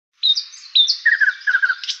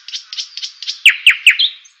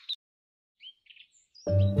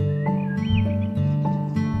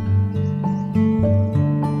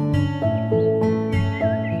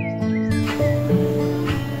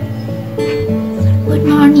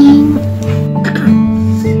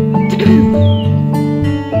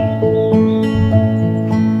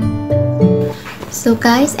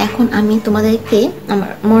Guys, এখন আমি তোমাদেরকে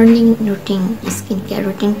আমার মর্নিং রুটিন, স্কিন কেয়ার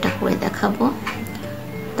রুটিনটা করে দেখাবো।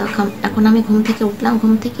 তখন এখন আমি ঘুম থেকে উঠলাম।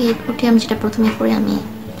 ঘুম থেকে উঠে আমি যেটা প্রথমে করি, আমি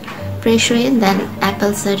ফ্রেশ হয়ে দেন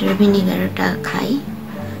অ্যাপেল সাইডার ভিনেগারটা খাই।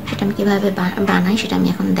 সেটা আমি কীভাবে বানাই সেটা আমি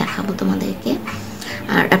এখন দেখাবো তোমাদেরকে।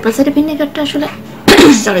 আর অ্যাপেল সাইডার ভিনেগারটা আসলে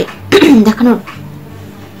সরি দেখানোর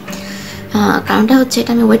কারণটা হচ্ছে,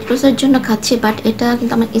 এটা আমি ওয়েট লসের জন্য খাচ্ছি, বাট এটা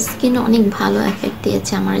কিন্তু আমার স্কিনে অনেক ভালো এফেক্ট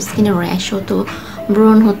দিয়েছে। আমার স্কিনে র্যাশ হতো,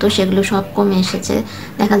 ব্রণ হতো, সেগুলো সব কমে এসেছে।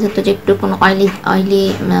 দেখা যেত যে একটু কোনো অয়েলি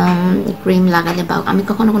ক্রিম লাগালে, বা আমি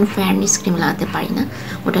কখনো কোনো ফেয়ারনেস ক্রিম লাগাতে পারি না,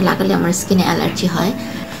 ওটা লাগালে আমার স্কিনে অ্যালার্জি হয়।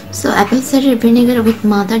 So Apple cider vinegar with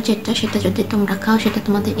mother যেটা, সেটা যদি তোমরা খাও সেটা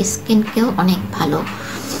তোমাদের স্কিনকেও অনেক ভালো,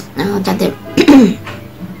 যাদের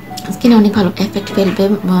স্কিনে অনেক ভালো এফেক্ট ফেলবে,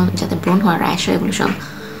 যাদের ব্রণ হয়, র্যাশ হয়, এগুলো সব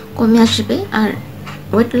কমে আসবে। আর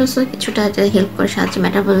ওয়েট লসও কিছুটা হেল্প করে, সাহায্য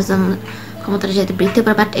মেটাবলিজম ক্ষমতাটা যাতে বৃদ্ধি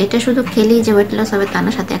করে। বাট এটা শুধু খেলেই যে ওয়েট লস হবে তা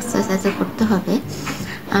না, সাথে এক্সারসাইজও করতে হবে।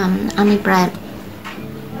 আমি প্রায়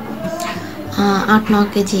 8-9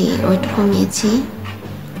 কেজি ওয়েট কমিয়েছি,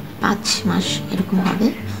 5 মাস এরকম হবে।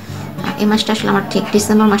 এই মাসটা আসলে আমার ঠিক,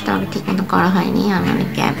 ডিসেম্বর মাসটা আমাকে ঠিক মতো করা হয়নি, আমি অনেক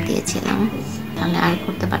গ্যাপ দিয়েছিলাম, তাহলে আর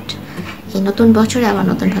করতে। বাট এই নতুন বছরে আবার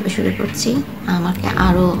নতুনভাবে শুরু করছি। আমাকে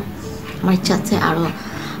আরও, আমার ইচ্ছা আছে আরও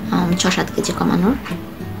 6-7 কেজি কমানোর।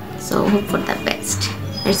 So hope for the best,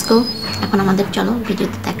 let's go. এখন আমাদের চলো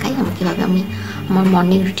ভিডিওতে দেখাই আমি কীভাবে আমি আমার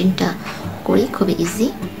মর্নিং রুটিনটা করি, খুবই ইজি।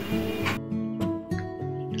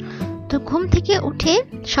 তো ঘুম থেকে উঠে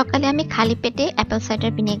সকালে আমি খালি পেটে অ্যাপেল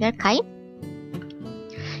সাইডার ভিনেগার খাই।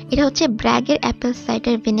 এটা হচ্ছে ব্র্যাগের Apple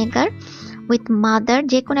cider vinegar with mother.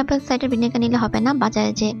 যে কোনো অ্যাপেল সাইডার ভিনেগার নিলে হবে না,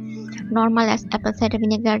 বাজারে যে নর্মাল অ্যাপেল সাইডার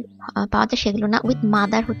ভিনেগার পাওয়া যায় সেগুলো না, উইথ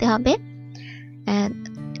মাদার হতে হবে,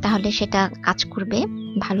 তাহলে সেটা কাজ করবে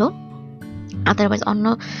ভালো। আদারওয়াইজ অন্য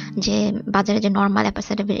যে বাজারে যে নর্মাল অ্যাপেল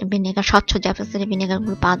সাইডার ভিনেগার, স্বচ্ছ যে অ্যাপেল সাইডার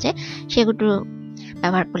ভিনেগারগুলো পাওয়া যায় সেগুলো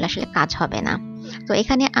ব্যবহার করলে আসলে কাজ হবে না। তো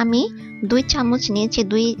এখানে আমি 2 চামচ নিয়েছি,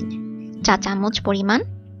 2 চা চামচ পরিমাণ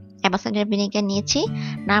অ্যাপেল সাইডার ভিনেগার নিয়েছি।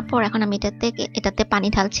 তারপর এখন আমি এটাতে পানি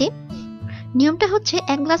ঢালছি। নিয়মটা হচ্ছে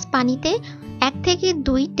 1 গ্লাস পানিতে 1 থেকে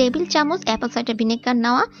 2 টেবিল চামচ অ্যাপেল সাইডার ভিনেগার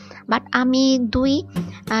নেওয়া। বাট আমি 2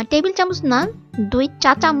 টেবিল চামচ না, 2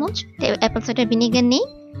 চা চামচ অ্যাপেল সাইডার ভিনেগার নিই।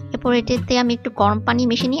 এরপর এটাতে আমি একটু গরম পানি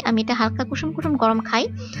মিশিয়ে নিই। আমি এটা হালকা কুসুম কুসুম গরম খাই।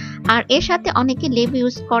 আর এর সাথে অনেকে লেবু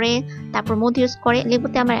ইউজ করে, তারপর মধু ইউজ করে।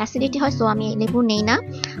 লেবুতে আমার অ্যাসিডিটি হয়, সো আমি লেবু নেই না।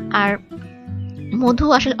 আর মধু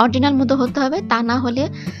আসলে অরিজিনাল মধু হতে হবে, তা না হলে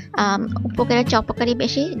উপকারের চেয়ে অপকারী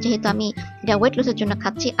বেশি, যেহেতু আমি এটা ওয়েট লসের জন্য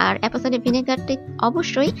খাচ্ছি। আর অ্যাপেল সাইডার ভিনেগারটি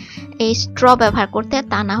অবশ্যই এই স্ট্র ব্যবহার করতে,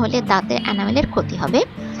 তা না হলে দাঁতের এনামেলের ক্ষতি হবে।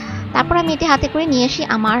 তারপর আমি এটি হাতে করে নিয়ে আসি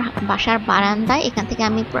আমার বাসার বারান্দায়। এখান থেকে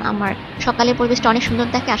আমি আমার সকালের পরিবেশটা অনেক সুন্দর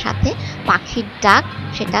দেখে, আর সাথে পাখির ডাক,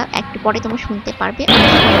 সেটা একটু পরে তোমরা শুনতে পারবে।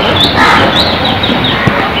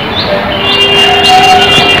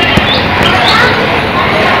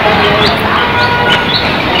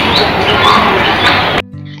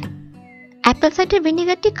 অ্যাপেল সাইডার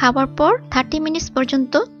ভিনেগারটি খাওয়ার পর 30 মিনিট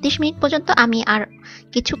পর্যন্ত, 30 মিনিট পর্যন্ত আমি আর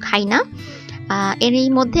কিছু খাই না। এর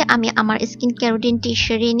মধ্যে আমি আমার স্কিন কেয়ার রুটিনটি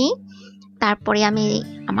সেরে নিই, তারপরে আমি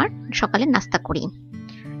আমার সকালে নাস্তা করি।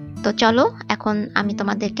 তো চলো এখন আমি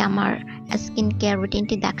তোমাদেরকে আমার স্কিন কেয়ার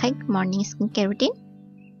রুটিনটি দেখাই, মর্নিং স্কিন কেয়ার রুটিন।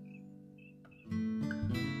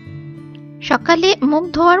 সকালে মুখ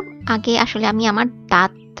ধোয়ার আগে আসলে আমি আমার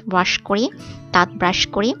দাঁত ব্রাশ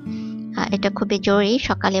করি। এটা খুবই জরুরি,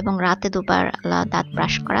 সকালে এবং রাতে দুবার দাঁত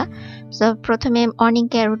ব্রাশ করা। সো প্রথমে মর্নিং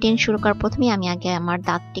কেয়ার রুটিন শুরু করার প্রথমে আমি আগে আমার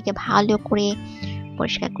দাঁতটিকে ভালো করে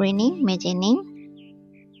পরিষ্কার করে নিই, মেজে নিই।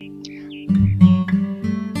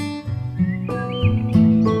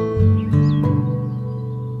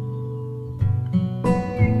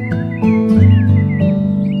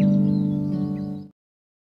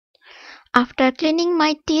 After cleaning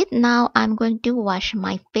my teeth, now I'm going to wash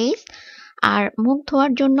my face. আর মুখ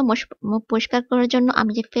ধোয়ার জন্য, মুখ পরিষ্কার করার জন্য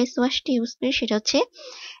আমি যে ফেস ওয়াশটি ইউজ করি সেটা হচ্ছে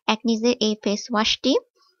অ্যাকনিজের এই ফেস ওয়াশটি।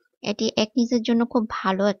 এটি অ্যাকনিজের জন্য খুব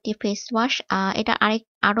ভালো একটি ফেস ওয়াশ। এটা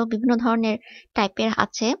আরো বিভিন্ন ধরনের টাইপের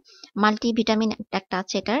আছে, মাল্টিভিটামিন একটা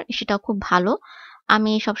আছে এটার, সেটাও খুব ভালো।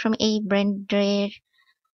 আমি সবসময় এই ব্র্যান্ডের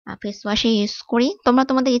ফেস ওয়াশ ইউজ করি। তোমরা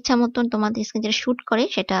তোমাদের ইচ্ছা মতন তোমাদের স্কিন যেটা শুট করে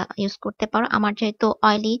সেটা ইউজ করতে পারো। আমার যেহেতু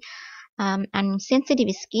oily and sensitive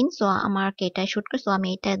skin, so আমাকে এটাই শুট করে, সো আমি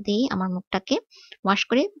এটা দিই আমার মুখটাকে ওয়াশ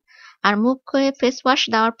করি। আর মুখে ফেস ওয়াশ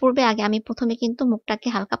দেওয়ার পূর্বে আগে আমি প্রথমে কিন্তু মুখটাকে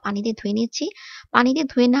হালকা পানি দিয়ে ধুয়ে নিয়েছি। পানি দিয়ে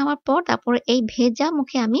ধুয়ে নেওয়ার পর তারপর এই ভেজা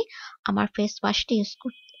মুখে আমি আমার ফেস ওয়াশটি ইউজ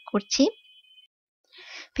করছি।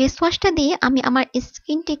 ফেস ওয়াশটা দিয়ে আমি আমার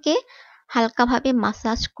স্কিনটিকে হালকাভাবে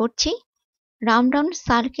মাসাজ করছি, রাউন্ড রাউন্ড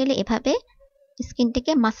সার্কেলে এভাবে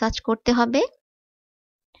স্কিনটিকে মাসাজ করতে হবে।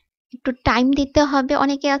 একটু টাইম দিতে হবে।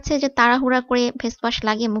 অনেকে আছে যে তাড়াহুড়া করে ফেস ওয়াশ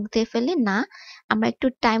লাগিয়ে মুখ ধুয়ে ফেলে, না, আমরা একটু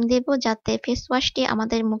টাইম দেব যাতে ফেস ওয়াশটি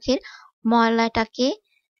আমাদের মুখের ময়লাটাকে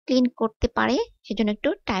ক্লিন করতে পারে, সেজন্য একটু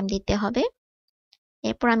টাইম দিতে হবে।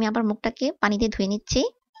 এরপর আমি আবার মুখটাকে পানি দিয়ে ধুয়ে নিচ্ছি।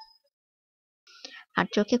 আর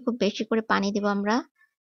চোখে খুব বেশি করে পানি দেব আমরা,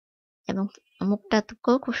 এবং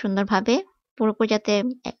মুখটাকেও খুব সুন্দরভাবে পুরোপুরি যাতে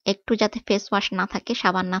একটু যাতে ফেস ওয়াশ না থাকে,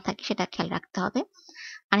 সাবান না থাকে, সেটা খেয়াল রাখতে হবে।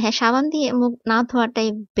 আর হ্যাঁ, সাবান দিয়ে মুখ না ধোয়াটাই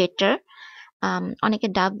বেটার। অনেকে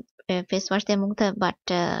ডাব ফেস ওয়াশ দিয়ে মুখ ধোয়, বাট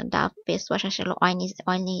ডাব ফেস ওয়াশ আসলে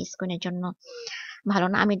অয়েলি স্কিনের জন্য ভালো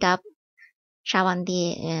না। আমি ডাব সাবান দিয়ে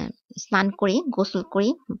স্নান করি, গোসল করি,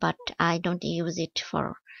 but I don't use it for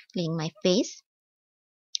clean my face.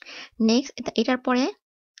 Next, এটার পরে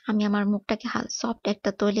আমি আমার মুখটাকে সফট একটা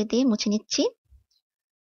তৈলি দিয়ে মুছে নিচ্ছি।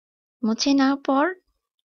 মুছে নেওয়ার পর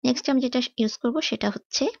নেক্সট আমি যেটা ইউজ করব সেটা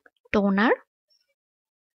হচ্ছে টোনার।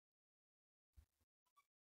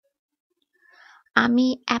 আমি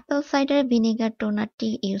অ্যাপেল সাইডার ভিনেগার টোনারটি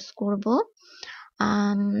ইউজ করব।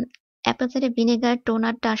 অ্যাপেল সাইডার ভিনেগার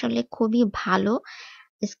টোনারটা আসলে খুবই ভালো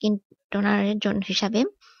স্কিন টোনারের জন্য হিসাবে,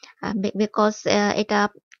 বিকজ এটা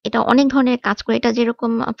এটা অনেক ধরনের কাজ করে। এটা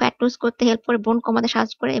যেরকম ফ্যাট লুজ করতে হেল্প করে, ব্রণ কমাতে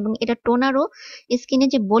সাহায্য করে, এবং এটা টোনারও স্কিনে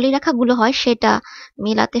যে বলিরেখাগুলো হয় সেটা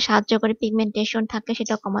মেলাতে সাহায্য করে, পিগমেন্টেশন থাকলে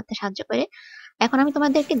সেটা কমাতে সাহায্য করে। এখন আমি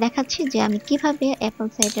তোমাদেরকে দেখাচ্ছি যে আমি কিভাবে অ্যাপেল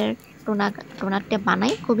সাইডার টোনারটা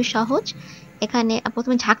বানাই। খুবই সহজ। এখানে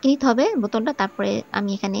প্রথমে ঝাঁকিয়ে নিতে হবে বোতলটা, তারপরে আমি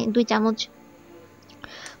এখানে 2 চামচ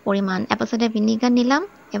পরিমাণ অ্যাপেল সাইডার ভিনেগার নিলাম,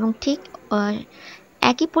 এবং ঠিক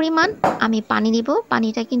একই পরিমাণ আমি পানি নিব।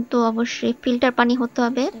 পানিটা কিন্তু অবশ্যই ফিল্টার পানি হতে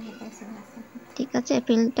হবে, ঠিক আছে?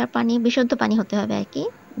 ফিল্টার পানি, বিশুদ্ধ পানি হতে হবে আর কি,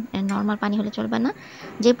 নর্মাল পানি হলে চলবে না।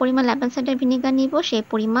 যে পরিমাণ অ্যাপেল সাইডার ভিনেগার নিব সেই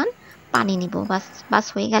পরিমাণ পানি নিব, বাস বাস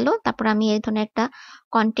হয়ে গেল। তারপর আমি এই ধরনের একটা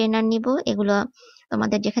কন্টেনার নিব। এগুলো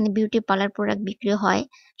তোমাদের যেখানে বিউটি পার্লার প্রোডাক্ট বিক্রি হয়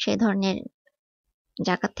সেই ধরনের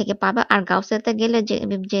জায়গা থেকে পাবা। আর গাউসিয়াতে গেলে যে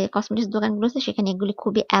যে কসমেটিক্স দোকানগুলো আছে সেখানে এগুলি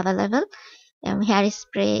খুবই অ্যাভেলেবেল। হেয়ার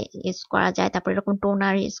স্প্রে ইউজ করা যায়, তারপর এরকম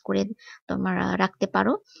টোনার ইউজ করে তোমরা রাখতে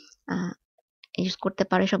পারো, ইউজ করতে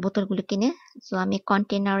পারো সব বোতলগুলো কিনে। সো আমি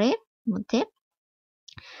কন্টেনারের মধ্যে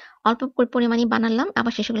অল্প পরিমাণে বানালাম,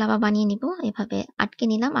 আবার সেগুলো আবার বানিয়ে নিব, এভাবে আটকে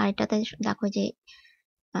নিলাম। আর এটাতে দেখো যে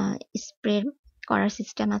স্প্রে করার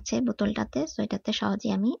সিস্টেম আছে বোতলটাতে, সো এটাতে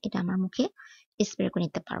সহজেই আমি এটা আমার মুখে স্প্রে করে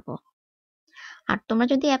নিতে পারবো। আর তোমরা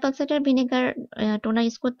যদি Apple cider vinegar toner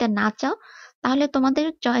use করতে না চাও, তাহলে তোমাদের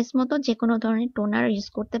চয়েস মতো যে কোনো ধরনের টোনার ইউজ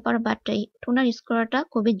করতে পারো, বাট এই টোনার ইউজ করাটা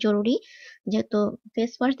খুবই জরুরি, যেহেতু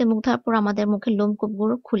ফেস ওয়াশ দিয়ে মুখ ধোয়ার পর আমাদের মুখের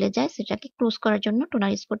লোমকূপগুলো খুলে যায়, সেটাকে ক্লোজ করার জন্য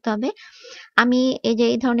টোনার ইউজ করতে হবে। আমি এই যে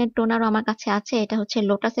এই ধরনের টোনারও আমার কাছে আছে। এটা হচ্ছে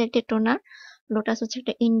লোটাসের একটি টোনার। লোটাস হচ্ছে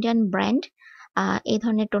একটা ইন্ডিয়ান ব্র্যান্ড। এই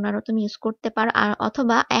ধরনের টোনারও তুমি ইউজ করতে পারো। আর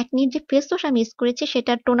অথবা একনির যে ফেস ওয়াশ আমি ইউজ করেছি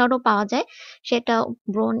সেটার টোনারও পাওয়া যায়। সেটা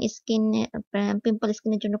ব্রোন স্কিন, পিম্পল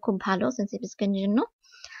স্কিনের জন্য খুব ভালো, সেনসিটিভ স্কিনের জন্য।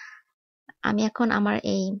 আমি এখন আমার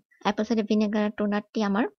এই অ্যাপেল সাইডার ভিনেগার টোনারটি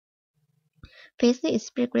আমার ফেসে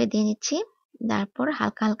স্প্রে করে দিয়ে নিচ্ছি। তারপর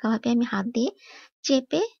হালকা হালকা ভাবে আমি হাত দিয়ে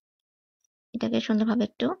চেপে এটাকে সুন্দরভাবে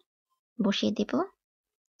একটু বসিয়ে দিব,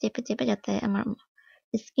 চেপে চেপে, যাতে আমার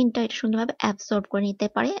স্কিনটা এটা সুন্দরভাবে অ্যাবসর্ব করে নিতে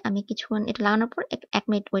পারে। আমি কিছুক্ষণ এটা লাগানোর পর 1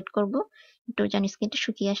 মিনিট ওয়েট করব, একটু যেন স্কিনটা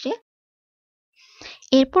শুকিয়ে আসে।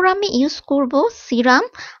 এরপর আমি ইউজ করব সিরাম।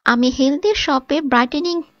 আমি হেলদি শপে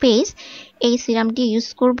ব্রাইটেনিং ফেস এই সিরামটি ইউজ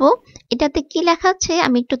করব। এটাতে কি লেখা আছে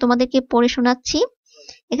আমি একটু তোমাদেরকে পড়ে শোনাচ্ছি।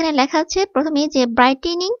 এখানে লেখা আছে প্রথমে যে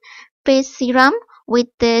brightening face serum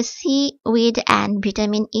with C weed and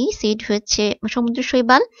vitamin E. Seed হচ্ছে সমুদ্র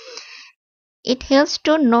শৈবাল। It helps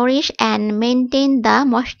to nourish and maintain the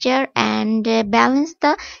moisture and balance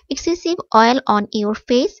the excessive oil on your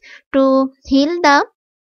face, to heal the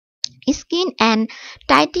skin and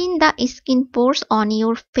tighten the skin pores on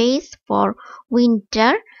your face for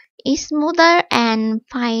winter, smoother and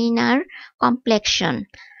finer complexion.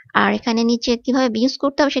 আর এখানে নিচে কিভাবে use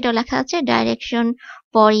করতে হবে সেটাও লেখা আছে। Direction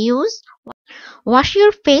for use: wash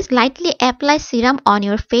your face, lightly apply serum on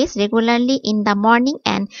your face regularly in the morning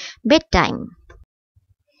and bedtime.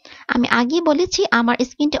 আমি আগেই বলেছি আমার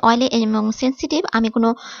স্কিনটা অয়েলি এবং সেনসিটিভ, আমি কোনো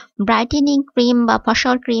ব্রাইটেনিং ক্রিম বা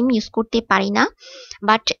ফসল ক্রিম ইউজ করতে পারি না,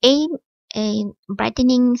 বাট এই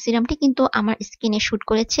ব্রাইটেনিং সিরামটি কিন্তু আমার স্কিনে শুট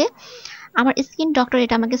করেছে। আমার স্কিন ডক্টর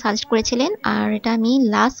এটা আমাকে সাজেস্ট করেছিলেন, আর এটা আমি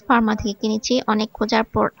লাস্ট ফার্মা থেকে কিনেছি। অনেক খোঁজার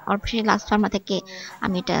পর অবশ্যই লাস্ট ফার্মা থেকে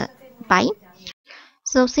আমি এটা পাই।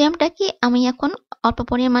 সো সিরামটাকে আমি এখন অল্প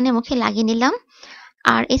পরিমাণে মুখে লাগিয়ে নিলাম।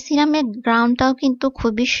 আর এই সিরামের গ্রাউন্ডটাও কিন্তু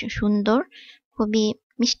খুবই সুন্দর, খুবই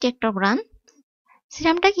মিষ্টি একটা গ্রান।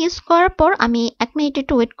 সিরামটাকে ইউজ করার পর আমি 1 মিনিট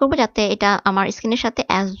একটু ওয়েট করব যাতে এটা আমার স্কিনের সাথে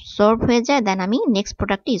অ্যাবজর্ব হয়ে যায়, দেন আমি নেক্সট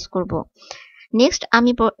প্রোডাক্টটি ইউজ করব। নেক্সট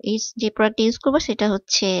আমি যে প্রোডাক্টটি ইউজ করব সেটা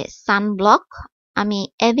হচ্ছে সানব্লক। আমি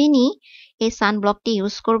এভিনি এই সানব্লকটি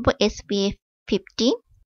ইউজ করব SPF 50।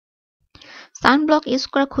 সানব্লক ইউজ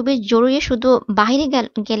করা খুবই জরুরি, শুধু বাইরে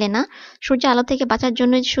গেলে না, সূর্যের আলো থেকে বাঁচার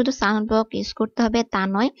জন্য শুধু সানব্লক ইউজ করতে হবে তা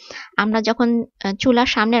নয়, আমরা যখন চুলার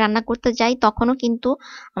সামনে রান্না করতে যাই তখনও কিন্তু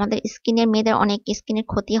আমাদের স্কিনের, মেয়েদের অনেক স্কিনের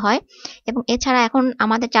ক্ষতি হয়। এবং এছাড়া এখন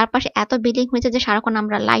আমাদের চারপাশে এত বিল্ডিং হয়েছে যে সারাক্ষণ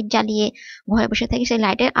আমরা লাইট জ্বালিয়ে ঘরে বসে থাকি, সেই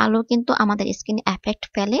লাইটের আলো কিন্তু আমাদের স্কিনে এফেক্ট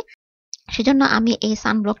ফেলে। সেজন্য আমি এই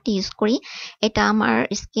সানব্লকটি ইউজ করি। এটা আমার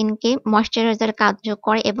স্কিনকে ময়শ্চারাইজার কাজ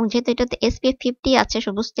করে এবং যেহেতু এটাতে SPF 50 আছে, সো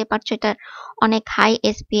বুঝতে পারছো এটা অনেক হাই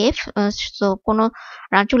SPF। সো কোনো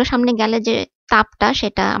চুলার সামনে গেলে যে তাপটা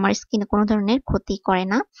সেটা আমার স্কিনে কোনো ধরনের ক্ষতি করে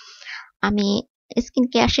না। আমি স্কিন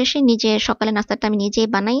কেয়ার শেষে নিজের সকালের নাস্তাটা আমি নিজেই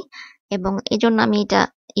বানাই এবং এজন্য আমি এটা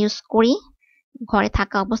ইউজ করি। ঘরে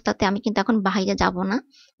থাকা অবস্থাতে আমি কিন্তু এখন বাইরে যাব না,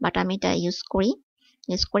 বাট আমি এটা ইউজ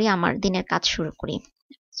করি আমার দিনের কাজ শুরু করি।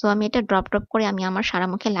 সো আমি এটা ড্রপ করে আমি আমার সারা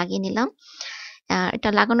মুখে লাগিয়ে নিলাম। এটা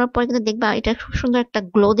লাগানোর পরে কিন্তু দেখবা এটা খুব সুন্দর একটা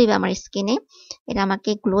গ্লো দিবে আমার স্কিনে। এটা আমাকে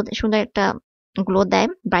সুন্দর একটা গ্লো দেয়,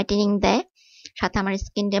 ব্রাইটেনিং দেয়, সাথে আমার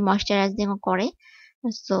স্কিনকে ময়শ্চারাইজিংও করে।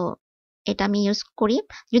 সো এটা আমি ইউজ করি।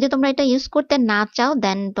 যদি তোমরা এটা ইউজ করতে না চাও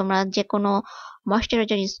দেন তোমরা যে কোনো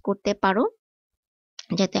ময়শ্চারাইজার ইউজ করতে পারো,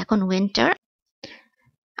 যেহেতু এখন উইন্টার।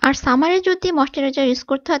 আর সামারে যদি ময়শ্চারাইজার ইউজ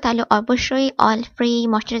করতে হয় তাহলে অবশ্যই অয়েল ফ্রি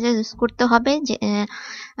ময়শ্চারাইজার ইউজ করতে হবে, যে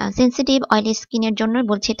সেনসিটিভ অয়েলি স্কিনের জন্য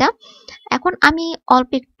বলছি এটা। এখন আমি অল্প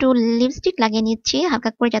একটু লিপস্টিক লাগিয়ে নিচ্ছি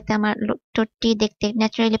হালকা করে, যাতে আমার ঠোঁটটি দেখতে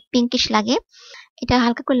ন্যাচারালি পিঙ্কিশ লাগে। এটা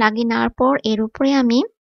হালকা করে লাগিয়ে নেওয়ার পর এর উপরে আমি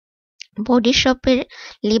বডি শপের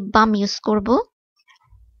লিপ বাম ইউজ করব।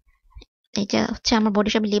 এটা হচ্ছে আমার বডি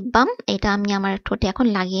শপের লিপ বাম। এটা আমি আমার ঠোঁটে এখন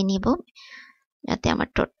লাগিয়ে নিব যাতে আমার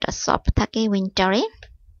ঠোঁটটা সফট থাকে উইন্টারে।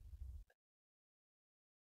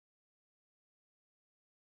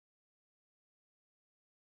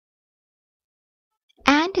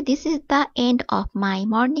 And this is the end of my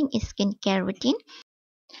morning skincare routine.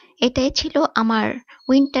 এটাই ছিল আমার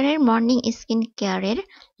উইন্টারের মর্নিং স্কিন কেয়ারের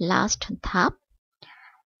লাস্ট ধাপ।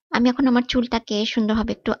 আমি এখন আমার চুলটাকে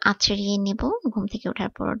সুন্দরভাবে একটু আঁচড়িয়ে নেব। ঘুম থেকে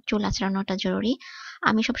ওঠার পর চুল আঁচড়ানোটা জরুরি।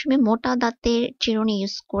 আমি সবসময় মোটা দাঁতের চিরুনি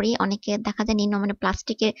ইউজ করি। অনেকে দেখা যায় মানে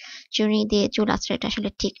প্লাস্টিকের চিরুনি দিয়ে চুল আঁচড়ে, এটা আসলে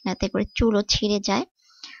ঠিক না, এতে করে চুলও ছিঁড়ে যায়।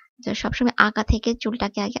 তো সবসময় আগা থেকে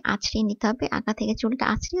চুলটাকে আগে আঁচড়িয়ে নিতে হবে। আগা থেকে চুলটা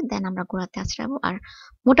আঁচড়িয়ে দেন আমরা গোড়াতে আঁচড়াবো, আর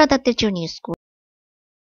মোটা দাঁতের চিরুনি ইউজ করব।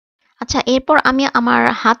 আচ্ছা, এরপর আমি আমার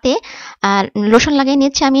হাতে লোশন লাগিয়ে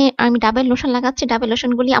নিচ্ছি। আমি ডাবের লোশন লাগাচ্ছি। ডাবের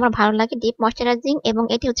লোশনগুলি আমার ভালো লাগে, ডিপ ময়শ্চারাইজিং, এবং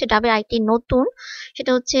এটি হচ্ছে ডাবের আইটি নতুন,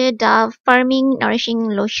 সেটা হচ্ছে ডাভ ফার্মিং নারিশিং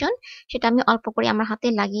লোশন। সেটা আমি অল্প করে আমার হাতে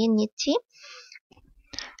লাগিয়ে নিচ্ছি।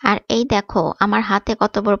 আর এই দেখো আমার হাতে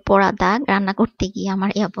কত বড় পোড়া দাগ, রান্না করতে গিয়ে আমার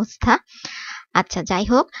এই অবস্থা। আচ্ছা, যাই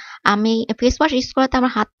হোক, আমি ফেস ওয়াশ ইউজ করাতে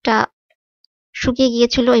আমার হাতটা শুকিয়ে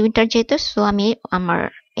গিয়েছিল উইন্টার যেহেতু, সো আমি আমার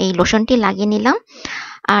এই লোশনটি লাগিয়ে নিলাম।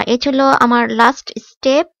 আর এই ছিল আমার লাস্ট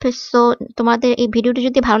স্টেপ। সো তোমাদের এই ভিডিওটি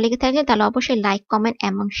যদি ভালো লেগে থাকে তাহলে অবশ্যই লাইক, কমেন্ট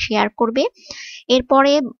এবং শেয়ার করবে।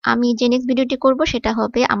 এরপরে আমি যে নেক্সট ভিডিওটি করব সেটা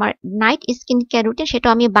হবে আমার নাইট স্কিন কেয়ার রুটিন, সেটা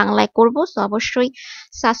আমি বাংলায় করব। সো অবশ্যই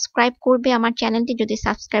সাবস্ক্রাইব করবে আমার চ্যানেলটি যদি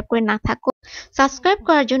সাবস্ক্রাইব করে না থাকো। সাবস্ক্রাইব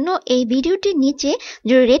করার জন্য এই ভিডিওটির নিচে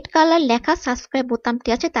যে রেড কালার লেখা সাবস্ক্রাইব বোতামটি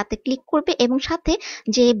আছে তাতে ক্লিক করবে এবং সাথে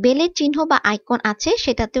যে বেলের চিহ্ন বা আইকন আছে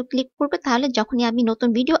সেটাতেও ক্লিক করবে, তাহলে যখনই আমি নতুন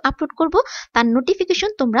ভিডিও আপলোড করব তার নোটিফিকেশন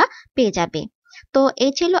তোমরা পেয়ে যাবে। তো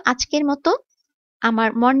এই ছিল আজকের মতো আমার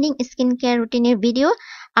মর্নিং স্কিন কেয়ার রুটিনের ভিডিও।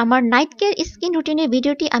 আমার নাইট কেয়ার স্কিন রুটিনের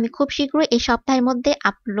ভিডিওটি আমি খুব শীঘ্রই এই সপ্তাহের মধ্যে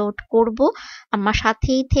আপলোড করব। আমার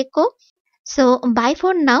সাথেই থেকো। So by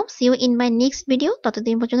for now, C you in my next video.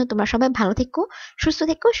 ততদিন পর্যন্ত তোমরা সবাই ভালো থেকো, সুস্থ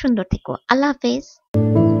থেকো, সুন্দর থেকো। আল্লাহ হাফেজ।